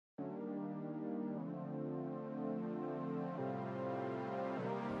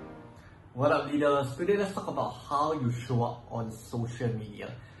What up, leaders? Today let's talk about how you show up on social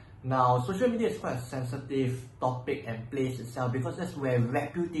media. Now, social media is quite a sensitive topic and place itself because that's where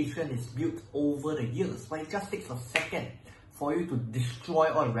reputation is built over the years. But it just takes a second for you to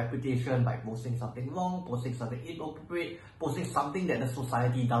destroy all reputation by posting something wrong, posting something inappropriate, posting something that the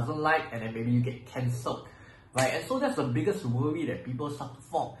society doesn't like, and then maybe you get cancelled, right? And so that's the biggest worry that people start to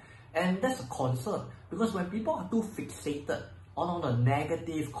form. And that's a concern because when people are too fixated on all the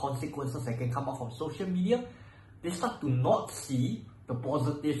negative consequences that can come out from social media, they start to not see the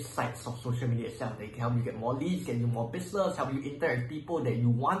positive sides of social media itself. They can help you get more leads, get you more business, help you interact with people that you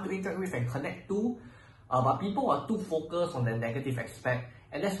want to interact with and connect to. But people are too focused on the negative aspect,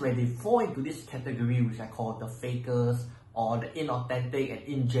 and that's where they fall into this category which I call the fakers or the inauthentic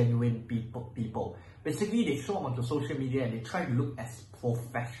and ingenuine people. Basically, they show up onto social media and they try to look as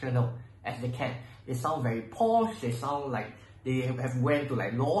professional as they can. They sound very posh, they sound like they have went to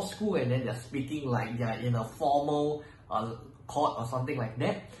like law school and then they're speaking like they're in a formal court or something like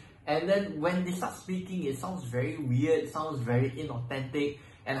that. And then when they start speaking, it sounds very weird, sounds very inauthentic,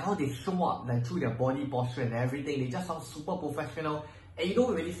 and how they show up like through their body posture and everything, they just sound super professional and you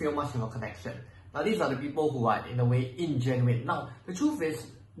don't really feel much of a connection. Now these are the people who are in a way ingenuine. Now the truth is,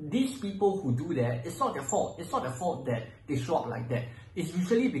 these people who do that, it's not their fault. It's not their fault that they show up like that. It's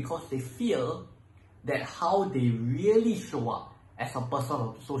usually because they feel that how they really show up as a person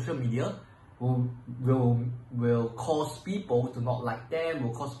on social media will cause people to not like them,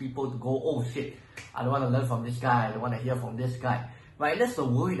 will cause people to go, oh shit, I don't want to learn from this guy, I don't want to hear from this guy. Right? That's the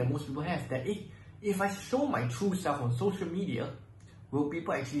worry that most people have, that if I show my true self on social media, will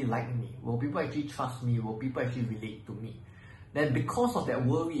people actually like me? Will people actually trust me? Will people actually relate to me? Then because of that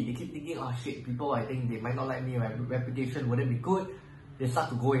worry, they keep thinking, oh shit, people, I think they might not like me, my reputation wouldn't be good. They start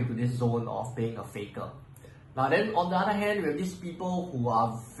to go into this zone of being a faker. Now then, on the other hand, we have these people who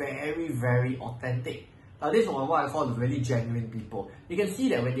are very, very authentic. Now this is what I call the really genuine people. You can see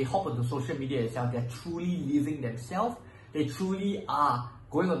that when they hop onto social media itself, they're truly living themselves. They truly are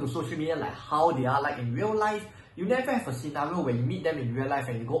going onto social media like how they are like in real life. You never have a scenario where you meet them in real life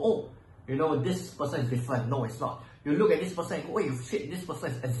and you go, oh, you know, this person is different. No, it's not. You look at this person and go, wait, shit, this person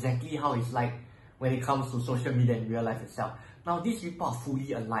is exactly how it's like when it comes to social media in real life itself. Now, these people are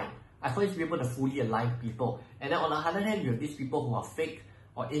fully aligned. I find these people the fully aligned people. And then on the other hand, you have these people who are fake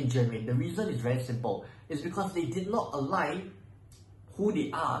or ingenuine. The reason is very simple. It's because they did not align who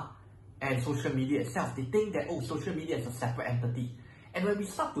they are and social media itself. They think that, oh, social media is a separate entity. And when we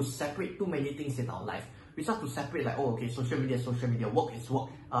start to separate too many things in our life, we start to separate like, oh, okay, social media is social media, work is work,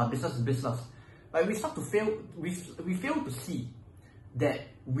 business is business. But we start to we fail to see that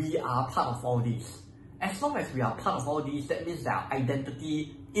we are part of all these. As long as we are part of all these, that means that our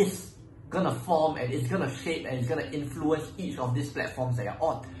identity is gonna form and it's gonna shape and it's gonna influence each of these platforms that you're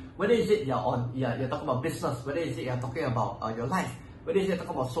on. Whether is it you're talking about business, whether is it you're talking about your life, whether is it you're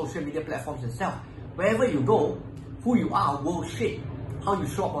talking about social media platforms itself. Wherever you go, who you are will shape how you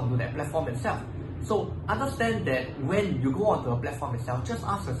show up onto that platform itself. So understand that when you go onto a platform itself, just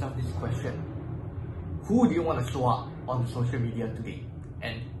ask yourself this question. Who do you want to show up on social media today?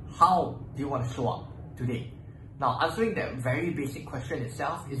 And how do you want to show up today? Now, answering that very basic question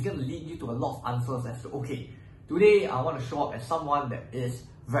itself is going to lead you to a lot of answers as to, okay, today I want to show up as someone that is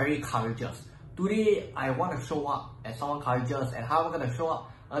very courageous. Today, I want to show up as someone courageous, and how am I going to show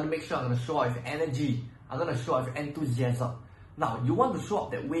up? I'm going to make sure I'm going to show up with energy. I'm going to show up with enthusiasm. Now, you want to show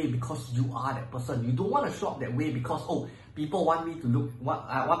up that way because you are that person. You don't want to show up that way because, oh, people want me to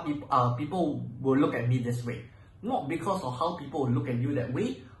look, people will look at me this way. Not because of how people will look at you that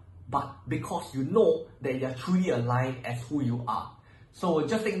way, but because you know that you're truly aligned as who you are. So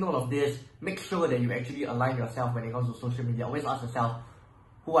just take note of this. Make sure that you actually align yourself when it comes to social media. Always ask yourself,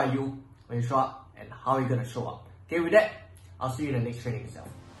 who are you when you show up and how are you going to show up? Okay, with that, I'll see you in the next training itself.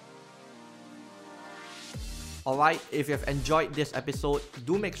 Alright, if you have enjoyed this episode,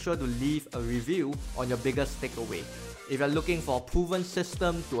 do make sure to leave a review on your biggest takeaway. If you're looking for a proven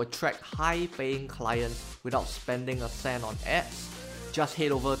system to attract high-paying clients without spending a cent on ads, just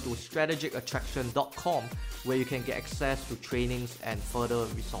head over to strategicattraction.com where you can get access to trainings and further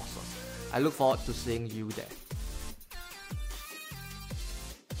resources. I look forward to seeing you there.